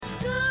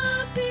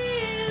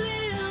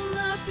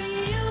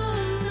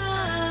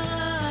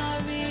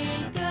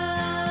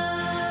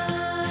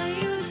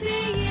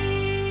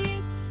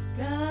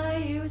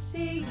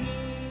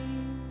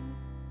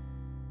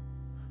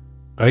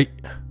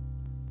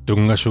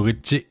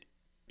Tungasuritsi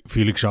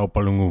Felix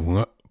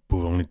Aupalunguvunga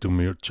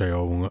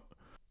Puvangnitumiyutsayauvunga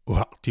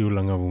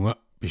Uhaktiulangavunga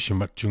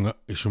Pishimatsunga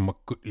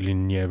Isumakkut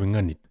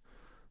ilinniavinganit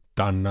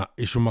Taanna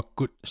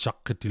isumakkut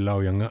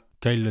saqqitilauyanga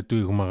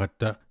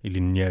kaillatuigumagatta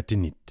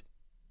ilinniatinit.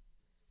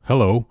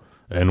 Hello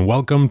and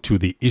welcome to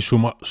the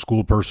Isuma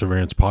School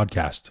Perseverance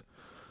podcast.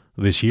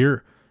 This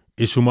year,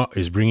 Isuma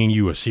is bringing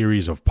you a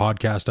series of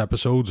podcast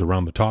episodes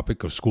around the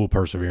topic of school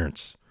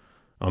perseverance.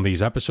 On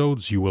these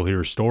episodes, you will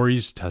hear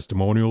stories,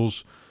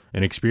 testimonials,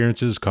 and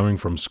experiences coming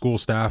from school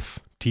staff,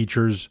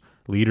 teachers,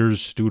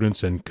 leaders,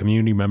 students, and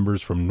community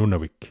members from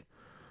Nunavik.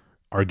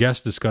 Our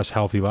guests discuss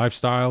healthy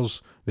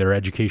lifestyles, their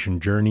education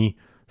journey,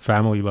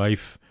 family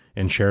life,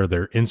 and share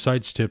their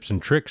insights, tips,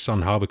 and tricks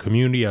on how the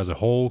community as a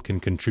whole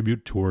can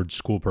contribute towards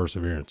school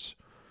perseverance.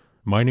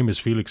 My name is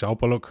Felix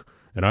Aupaluk,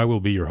 and I will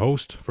be your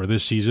host for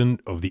this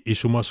season of the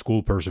Isuma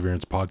School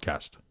Perseverance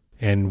podcast.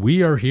 And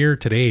we are here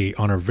today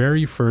on our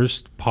very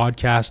first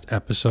podcast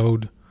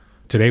episode.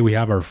 Today we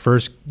have our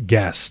first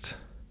guest,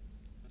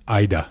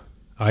 Aida.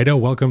 Aida,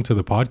 welcome to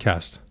the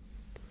podcast.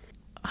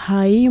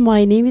 Hi,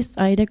 my name is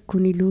Aida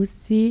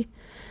Kooneeliusie.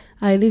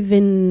 I live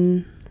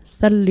in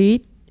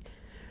Salluit,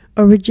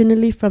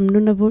 originally from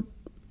Nunavut,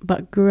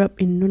 but grew up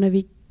in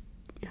Nunavik.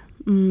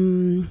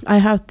 I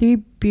have three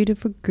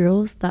beautiful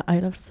girls that I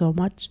love so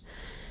much.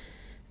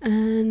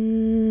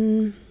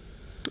 And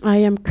I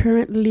am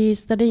currently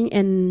studying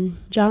in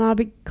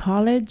Janabik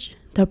College.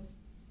 The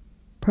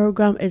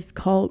program is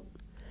called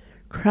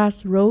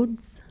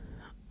Crossroads.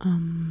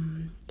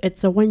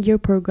 It's a 1-year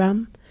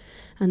program,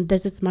 and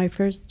this is my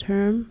first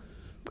term.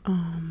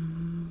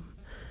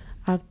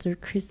 After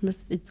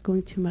Christmas, it's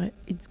going to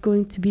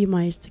be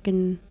my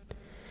second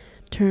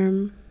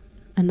term,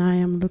 and I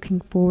am looking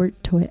forward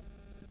to it.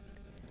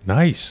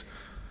 Nice.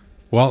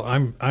 Well,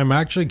 I'm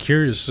actually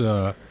curious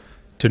to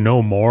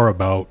know more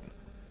about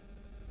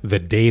the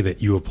day that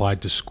you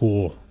applied to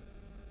school.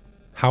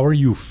 How are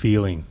you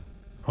feeling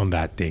on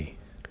that day?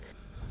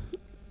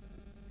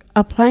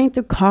 Applying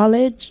to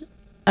college,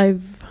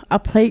 I've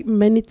applied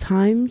many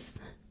times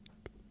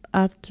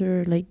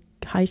after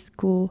high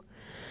school,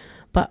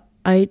 but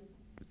I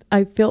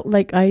felt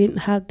like I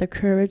didn't have the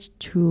courage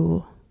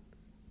to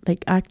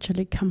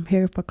actually come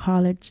here for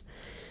college.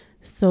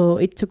 So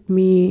it took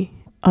me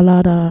a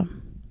lot of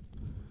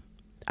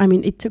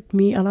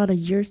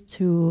years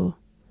to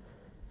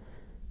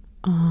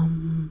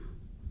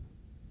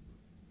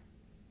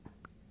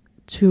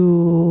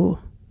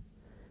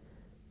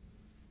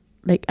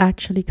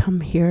actually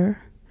come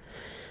here.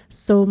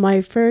 So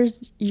my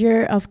first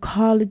year of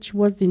college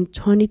was in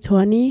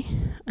 2020,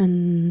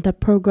 and the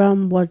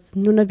program was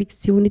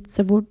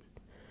Inuktitut.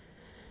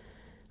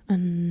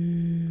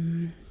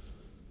 And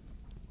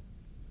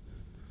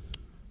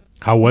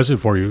how was it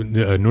for you,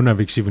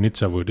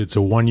 Inuktitut? It's a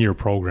 1-year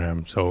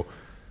program. So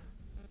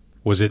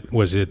was it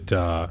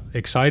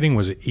exciting?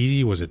 Was it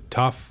easy? Was it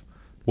tough?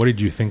 What did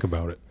you think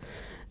about it?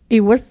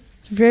 It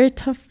was very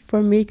tough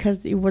for me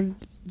because it was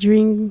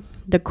during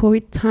the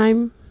COVID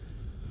time.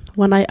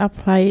 When I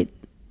applied,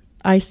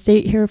 I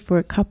stayed here for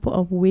a couple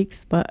of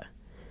weeks, but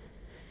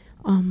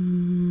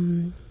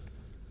the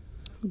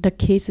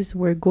cases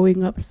were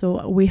going up,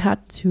 so we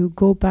had to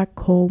go back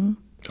home.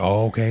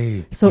 Oh,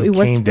 okay. So you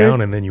came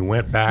down and then you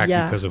went back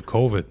because of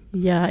COVID.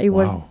 Yeah, it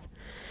was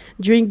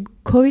during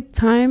COVID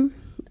time.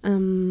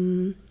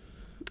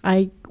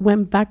 I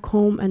went back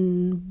home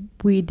and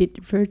we did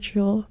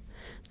virtual,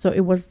 so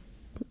it was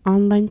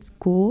online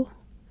school.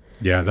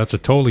 Yeah, that's a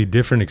totally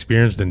different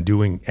experience than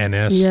doing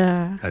NS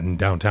in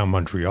downtown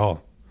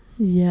Montreal.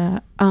 Yeah.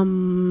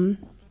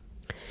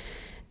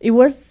 It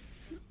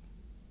was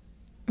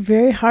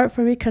very hard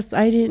for me because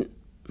it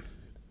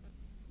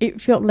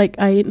felt like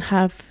I didn't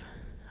have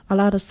a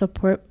lot of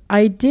support.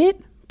 I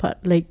did,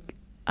 but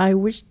I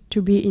wished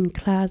to be in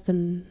class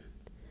and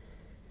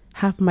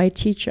have my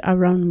teacher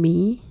around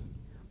me,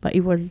 but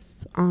it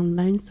was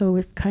online, so it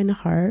was kind of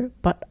hard,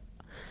 but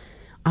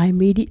I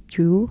made it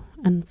through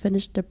and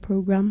finished the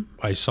program.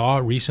 I saw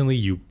recently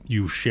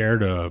you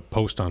shared a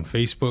post on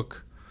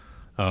Facebook.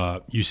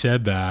 You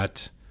said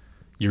that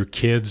your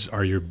kids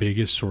are your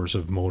biggest source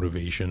of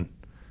motivation,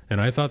 and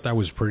I thought that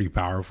was pretty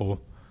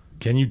powerful.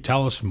 Can you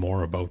tell us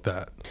more about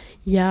that?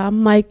 Yeah,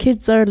 my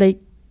kids are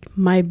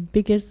my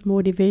biggest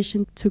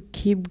motivation to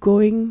keep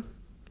going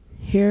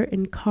here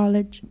in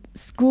college.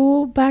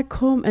 School back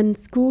home and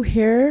school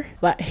here,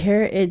 but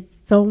here it's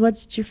so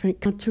much different.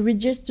 To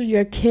register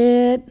your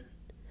kid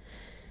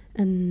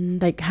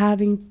and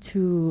having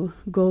to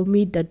go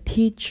meet the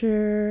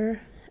teacher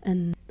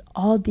and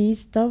all these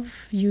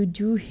stuff you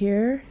do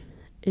here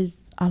is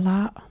a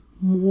lot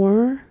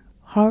more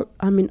hard.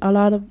 A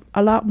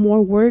lot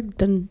more work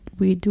than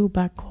we do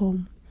back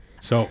home.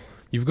 So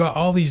you've got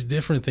all these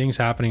different things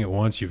happening at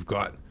once. You've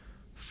got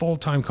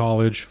full-time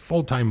college,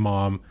 full-time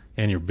mom,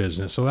 and your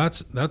business. So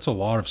that's a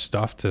lot of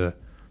stuff to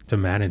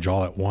manage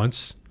all at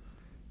once.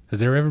 Has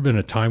there ever been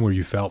a time where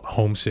you felt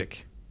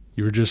homesick?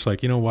 You were just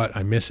like, you know what,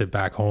 I miss it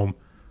back home.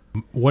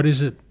 What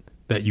is it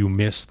that you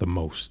miss the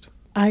most?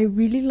 I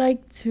really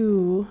like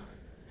to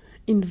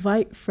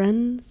invite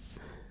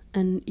friends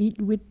and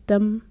eat with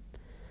them.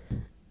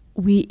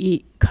 We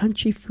eat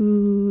country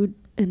food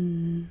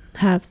and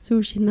have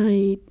sushi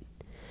night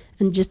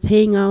and just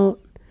hang out,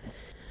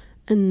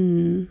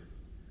 and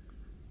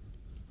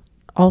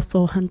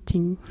also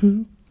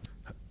hunting.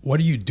 What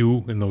do you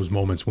do in those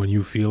moments when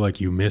you feel like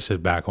you miss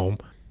it back home?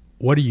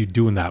 What do you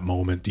do in that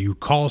moment? Do you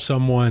call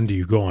someone? Do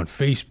you go on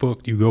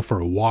Facebook? Do you go for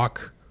a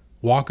walk?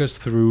 Walk us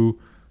through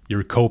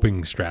your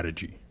coping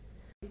strategy.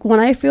 When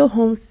I feel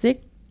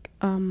homesick,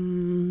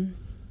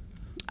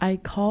 I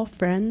call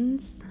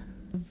friends,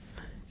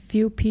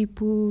 few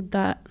people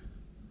that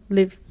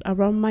lives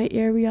around my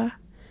area.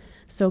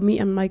 So me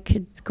and my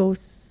kids go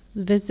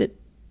visit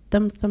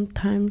them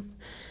sometimes.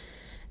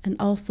 And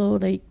also,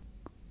 like,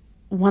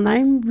 when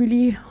I'm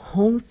really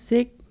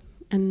homesick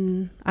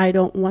and I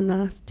don't want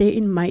to stay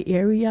in my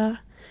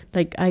area,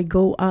 like, I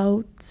go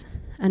out,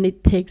 and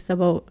it takes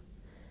about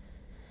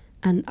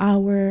an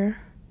hour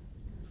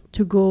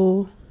to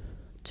go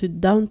to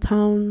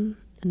downtown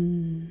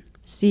and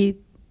see.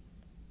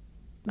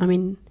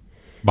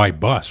 By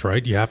bus,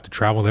 right? You have to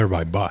travel there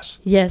by bus.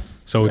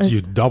 Yes. So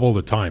you double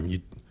the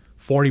time.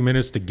 40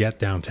 minutes to get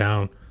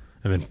downtown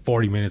and then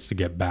 40 minutes to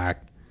get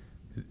back.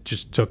 It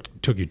just took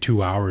you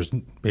 2 hours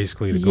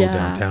basically to go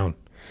downtown.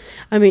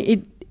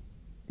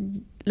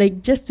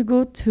 Just to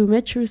go to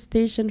metro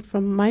station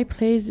from my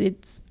place,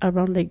 it's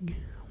around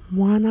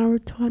 1 hour,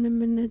 20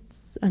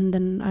 minutes. And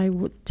then I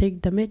would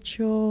take the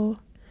metro,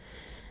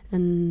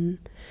 and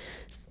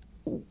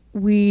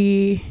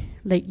we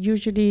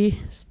usually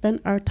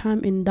spend our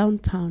time in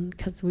downtown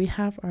because we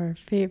have our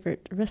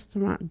favorite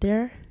restaurant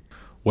there.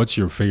 What's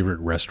your favorite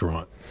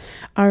restaurant?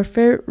 Our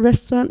favorite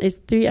restaurant is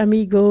Three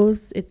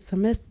Amigos. It's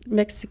a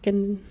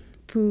Mexican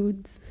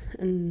food,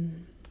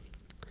 and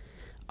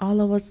all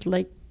of us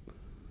like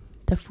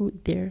the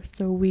food there,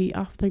 so we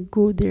often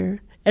go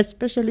there,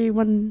 especially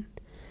when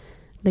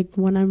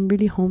I'm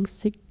really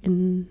homesick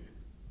and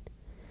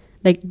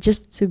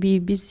just to be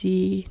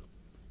busy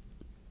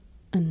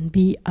and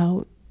be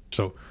out.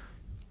 So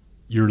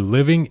you're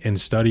living and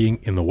studying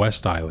in the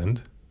West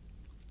Island,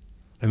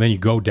 and then you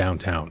go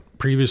downtown.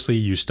 Previously,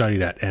 you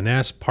studied at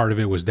NS. Part of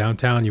it was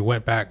downtown. You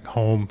went back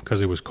home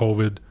because it was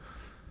COVID.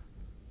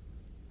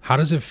 How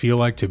does it feel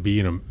like to be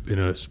in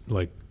a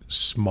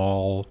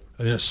smaller,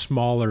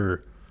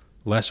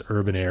 less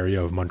urban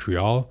area of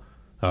Montreal?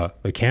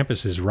 The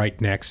campus is right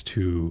next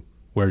to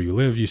where you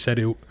live. You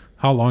said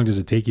how long does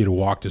it take you to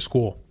walk to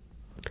school?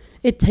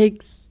 It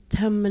takes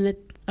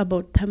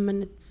about 10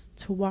 minutes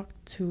to walk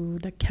to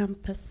the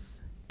campus.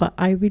 But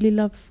I really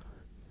love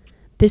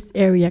this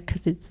area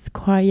because it's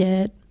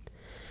quiet.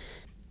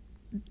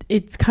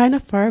 It's kind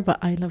of far, but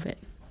I love it.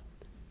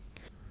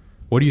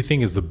 What do you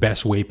think is the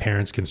best way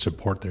parents can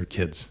support their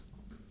kids?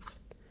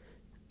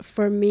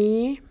 For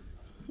me,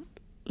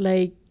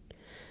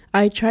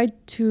 I try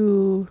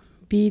to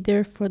be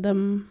there for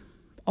them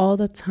all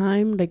the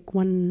time,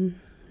 when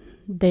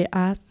they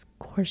ask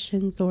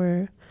questions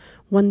or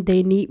when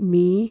they need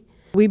me.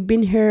 We've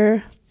been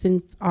here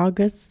since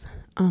August,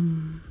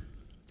 and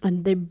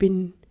they've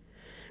been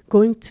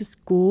going to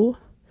school.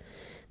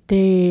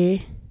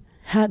 They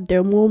had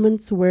their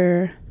moments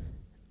where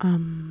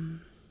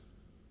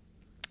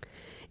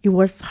it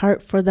was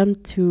hard for them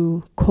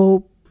to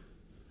cope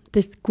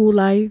the school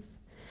life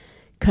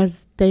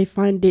because they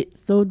find it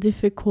so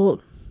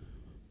difficult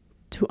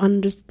to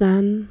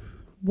understand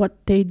what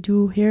they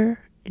do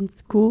here in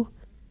school.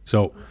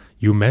 So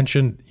you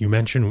mentioned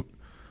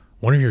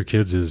one of your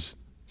kids is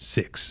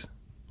 6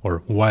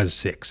 or was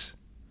 6.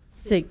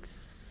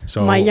 6.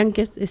 So my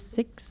youngest is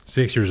 6.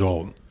 6 years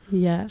old.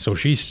 Yeah. So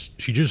she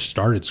just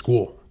started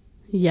school.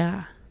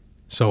 Yeah.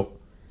 So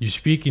you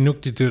speak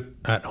Inuktitut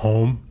at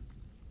home,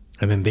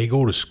 and then they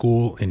go to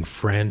school in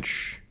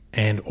French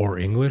and or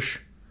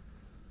English?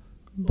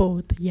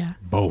 Both, yeah.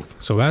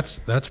 Both. So that's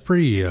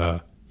pretty,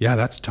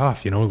 that's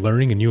tough,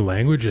 learning a new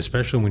language,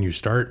 especially when you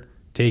start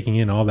taking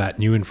in all that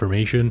new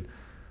information.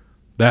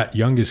 That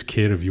youngest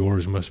kid of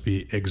yours must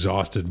be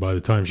exhausted by the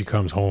time she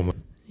comes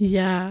home.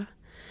 Yeah.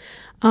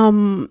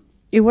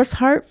 It was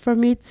hard for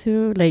me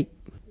to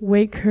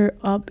wake her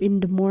up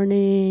in the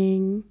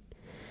morning.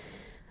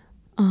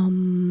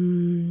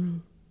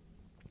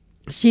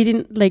 She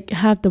didn't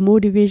have the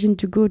motivation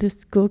to go to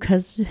school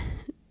because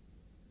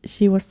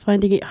she was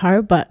finding it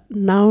hard, but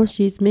now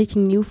she's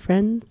making new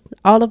friends.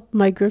 All of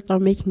my girls are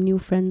making new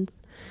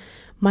friends.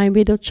 My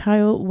middle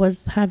child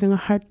was having a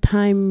hard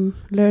time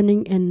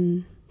learning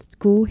in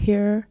school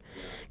here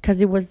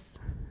because it was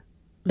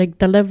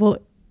the level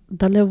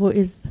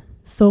is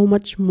so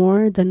much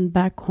more than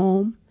back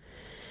home.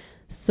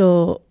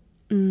 So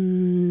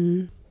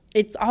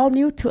it's all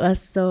new to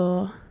us.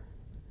 So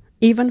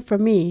even for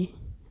me,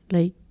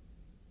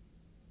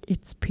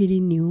 it's pretty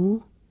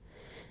new.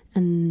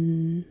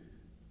 And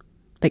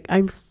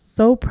I'm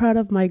so proud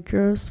of my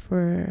girls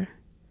for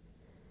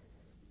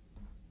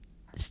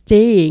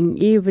staying,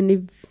 even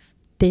if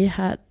they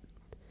had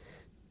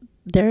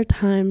their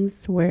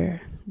times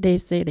where they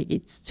say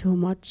it's too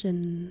much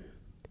and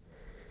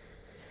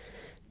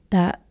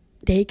that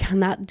they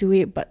cannot do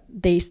it, but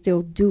they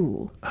still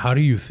do. How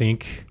do you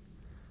think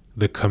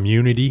the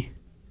community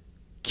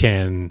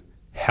can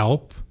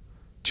help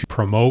to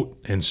promote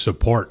and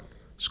support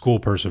school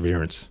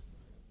perseverance?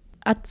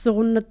 At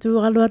so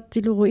natural at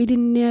tilo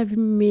ilinea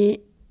vime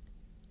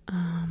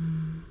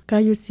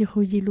kayo si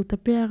hoyilu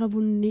tapera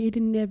bunni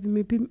ilinea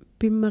vime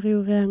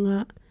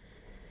pimmariureanga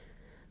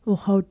o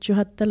hauchu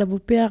hattala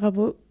vupera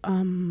vo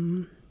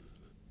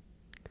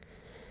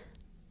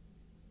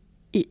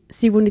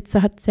sivunit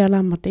sahat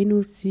sela mata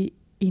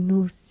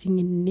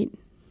inusinginin.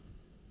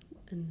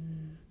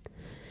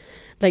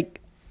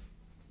 Like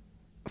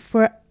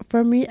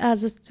for me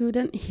as a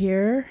student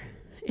here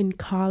in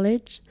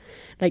college,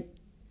 like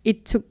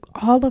it took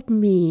all of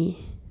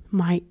me,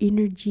 my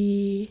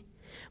energy,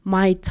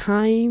 my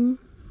time,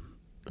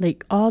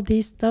 like all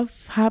this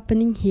stuff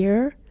happening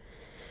here.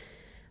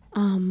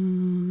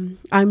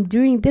 I'm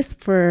doing this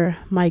for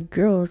my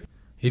girls.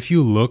 If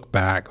you look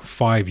back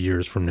 5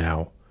 years from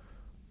now,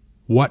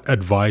 what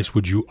advice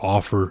would you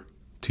offer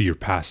to your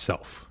past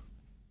self?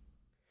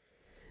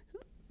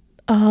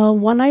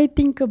 When I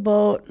think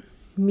about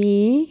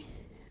me,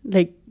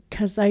 like,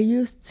 because I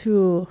used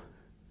to,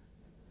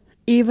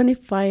 even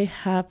if I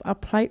have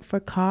applied for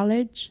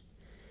college,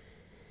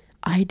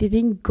 I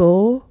didn't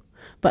go,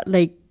 but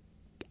like,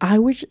 I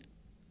wish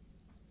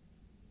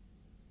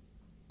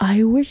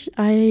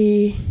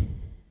I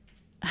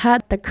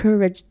had the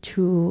courage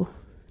to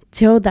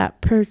tell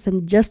that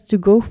person just to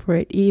go for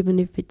it, even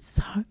if it's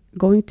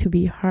going to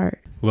be hard.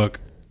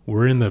 Look,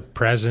 we're in the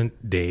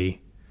present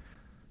day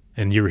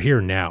and you're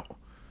here now.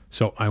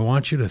 So I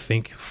want you to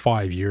think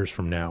 5 years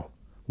from now.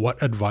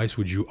 What advice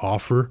would you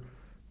offer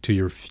to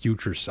your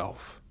future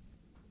self?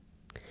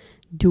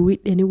 Do it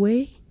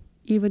anyway,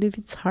 even if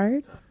it's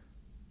hard.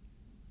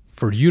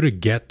 For you to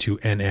get to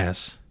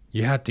NS,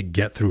 you had to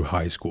get through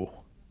high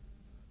school.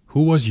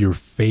 Who was your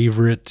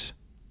favorite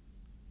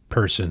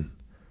person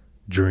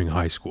during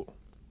high school?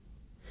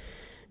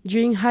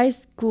 During high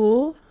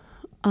school,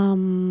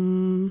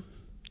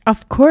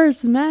 of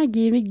course,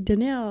 Maggie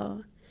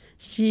McDaniel.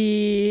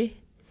 She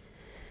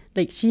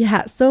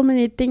had so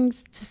many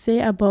things to say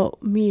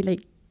about me,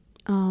 like,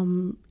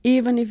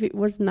 even if it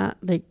was not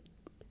like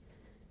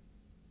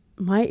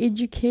my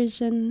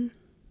education,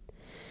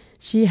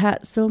 she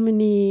had so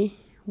many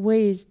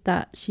ways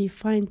that she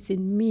finds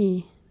in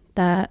me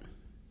that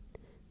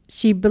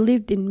she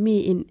believed in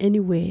me in any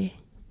way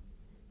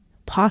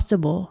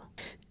possible.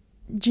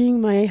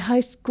 During my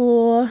high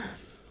school,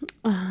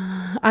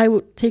 I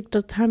would take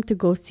the time to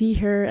go see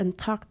her and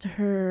talk to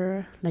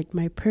her, like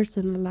my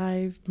personal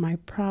life, my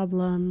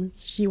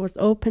problems. She was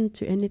open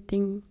to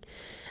anything.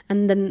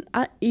 And then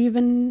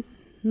even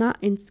not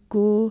in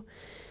school,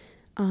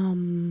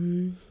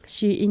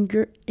 she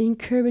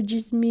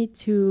encourages me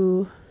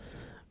to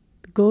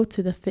go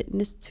to the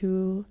fitness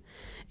too.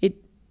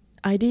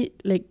 I did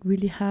like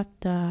really have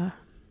the,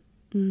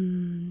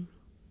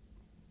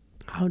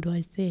 how do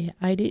I say?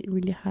 I didn't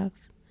really have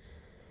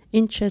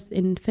interest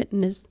in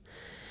fitness,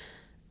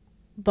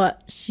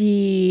 but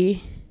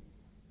she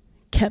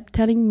kept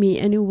telling me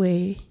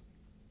anyway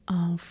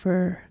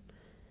for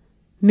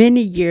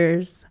many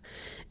years.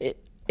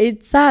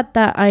 It's sad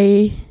that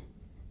I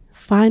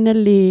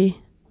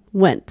finally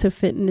went to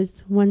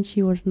fitness when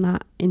she was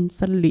not in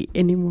Salluit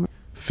anymore.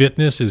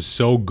 Fitness is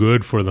so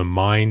good for the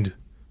mind,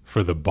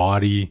 for the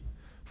body,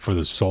 for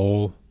the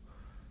soul.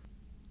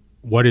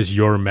 What is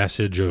your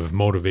message of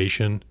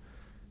motivation?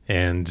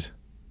 And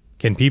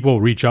can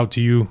people reach out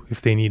to you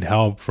if they need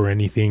help for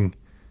anything?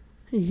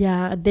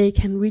 Yeah, they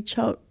can reach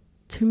out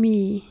to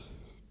me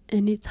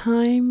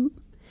anytime,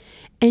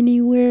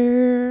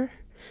 anywhere.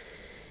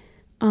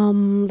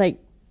 Like,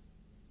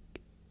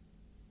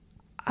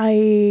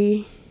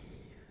 I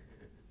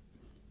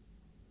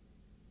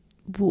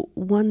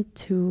want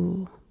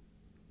to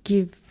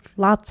give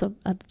lots of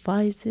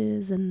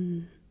advices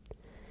and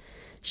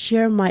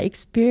share my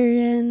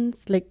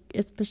experience, like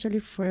especially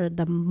for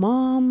the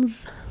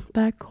moms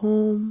back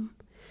home.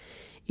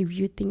 If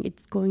you think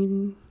it's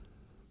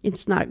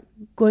not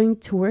going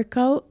to work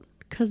out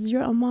because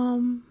you're a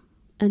mom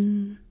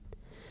and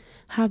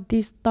have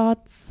these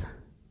thoughts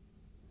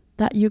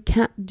that you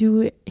can't do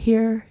it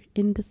here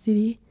in the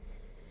city,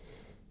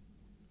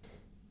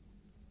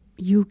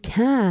 you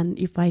can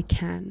if I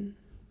can.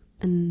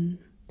 And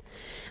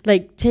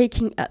like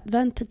taking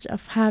advantage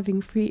of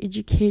having free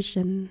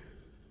education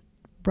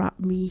brought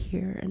me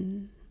here,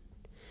 and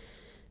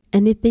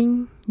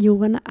anything you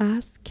want to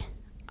ask,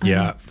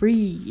 I'm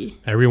free.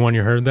 Everyone,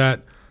 you heard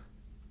that?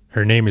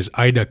 Her name is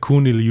Aida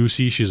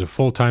Kooneeliusie. She's a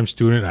full-time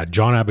student at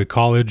John Abbott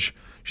College.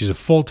 She's a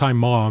full-time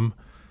mom.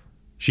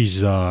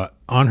 She's on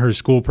her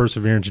school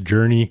perseverance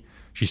journey.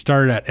 She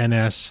started at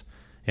NS,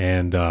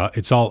 and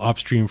it's all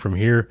upstream from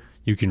here.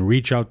 You can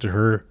reach out to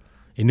her.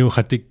 You're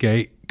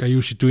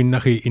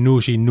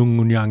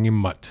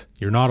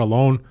not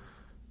alone.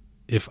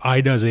 If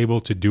Aida is able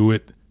to do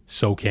it,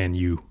 so can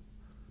you.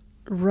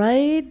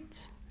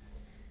 Right?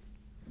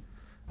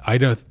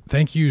 Aida,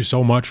 thank you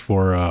so much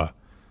for,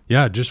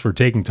 just for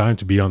taking time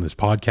to be on this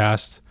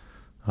podcast.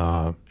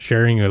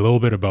 sharing a little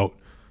bit about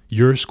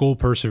your school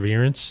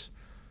perseverance,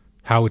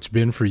 how it's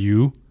been for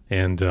you.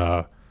 And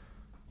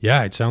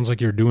it sounds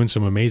like you're doing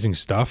some amazing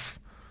stuff.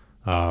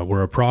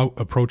 We're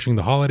approaching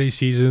the holiday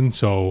season,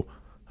 so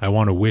I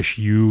want to wish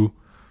you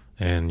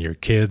and your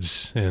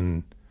kids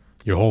and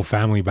your whole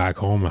family back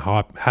home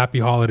a happy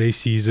holiday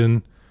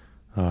season.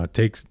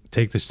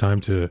 Take this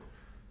time to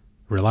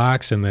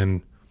relax, and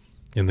then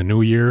in the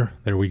new year,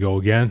 there we go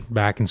again,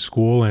 back in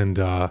school. And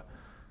do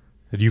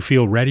you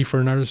feel ready for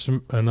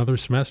another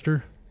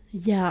semester?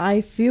 Yeah,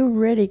 I feel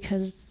ready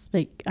because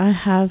I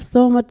have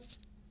so much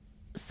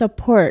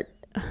support,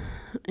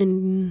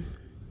 and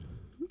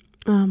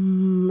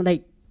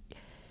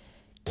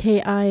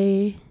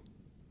KI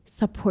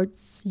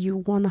supports you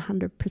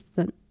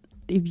 100%.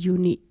 If you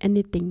need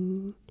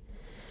anything,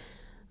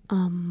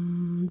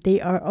 they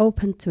are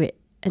open to it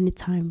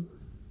anytime.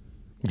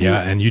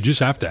 Yeah, and you just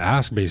have to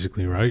ask,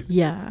 basically, right?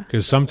 Yeah.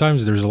 Because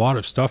sometimes there's a lot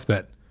of stuff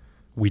that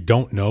we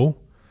don't know,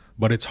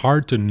 but it's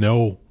hard to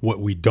know what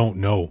we don't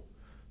know.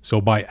 So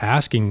by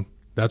asking,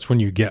 that's when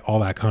you get all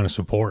that kind of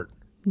support.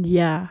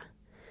 Yeah.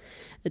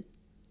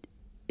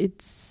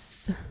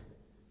 It's...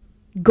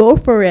 Go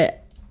for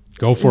it.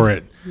 Go for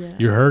it. Yeah.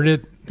 You heard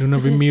it.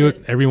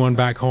 Nunavimmiut, everyone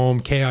back home,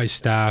 KI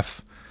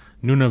staff,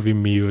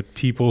 Nunavimmiut,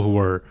 people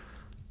who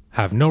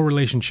have no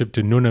relationship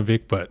to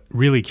Nunavik but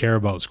really care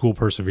about school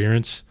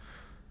perseverance.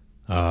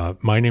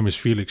 My name is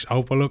Felix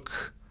Aupaluk,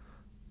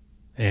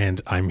 and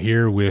I'm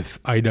here with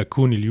Aida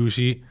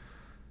Kooneeliusie.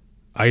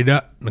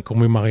 Aida,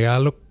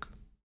 nakumimakialuk.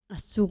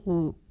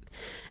 Asuru.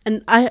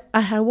 And I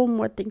have one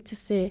more thing to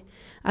say.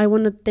 I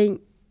want to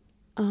thank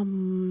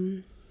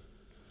Ani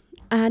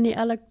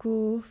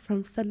Alaku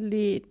from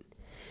Salluit.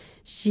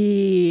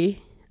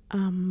 She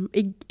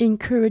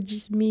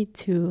encourages me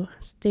to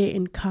stay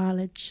in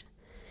college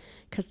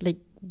because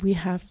we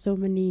have so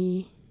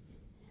many.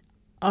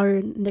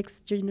 Our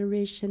next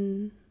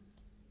generation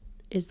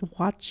is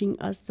watching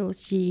us, so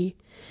she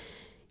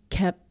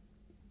kept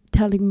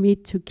telling me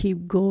to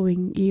keep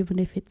going even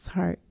if it's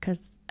hard,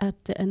 because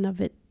at the end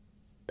of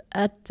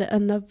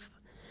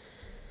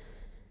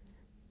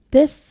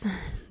this,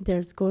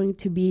 there's going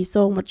to be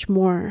so much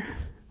more.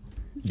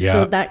 Yeah.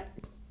 So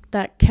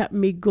that kept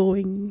me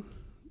going,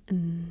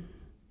 and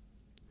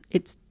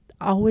it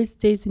always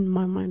stays in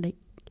my mind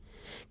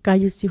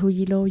kayo si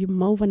huyilo yung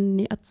mauvan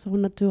ni at so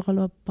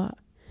naturalo pa.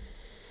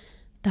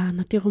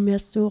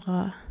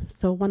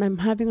 So when I'm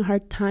having a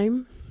hard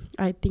time,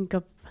 I think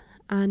of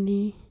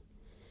Ani,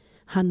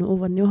 hano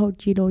ovan niyo how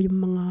jilo yung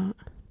mga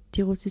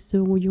tiro si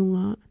sungo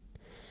yung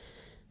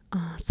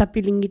sa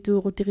piling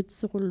ito ko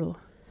tiritsulo,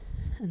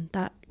 and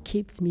that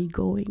keeps me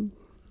going,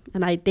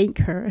 and I thank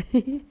her.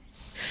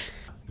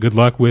 Good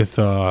luck with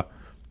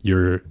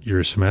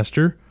your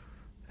semester,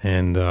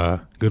 and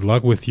good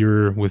luck with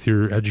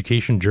your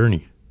education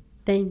journey.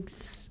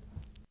 Thanks.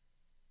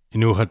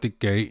 Inuhatik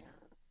kay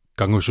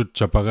kangusut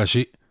sa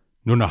pagasi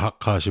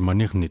nunahakka si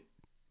maniknit.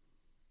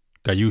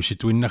 Kayu si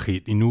tuin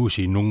nakit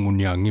inuusi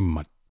nungunya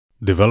ngimmat.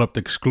 Developed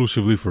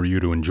exclusively for you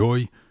to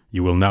enjoy,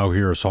 you will now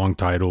hear a song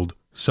titled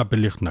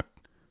Sapilichnak,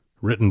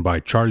 written by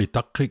Charlie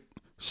Takkik,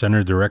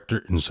 center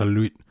director in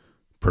Salluit,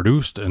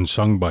 produced and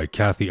sung by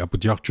Kathy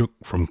Aputiakchuk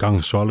from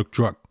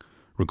Kooneeliusie,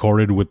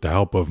 recorded with the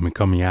help of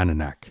Mikami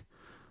Ananak.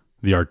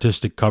 The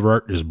artistic cover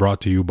art is brought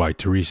to you by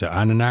Teresa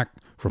Ananak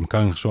from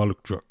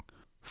Kooneeliusie,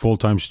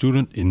 full-time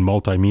student in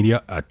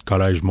multimedia at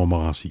Collège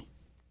Montmorency.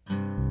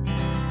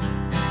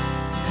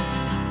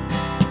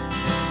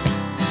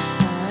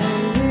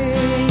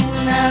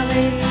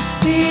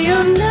 Be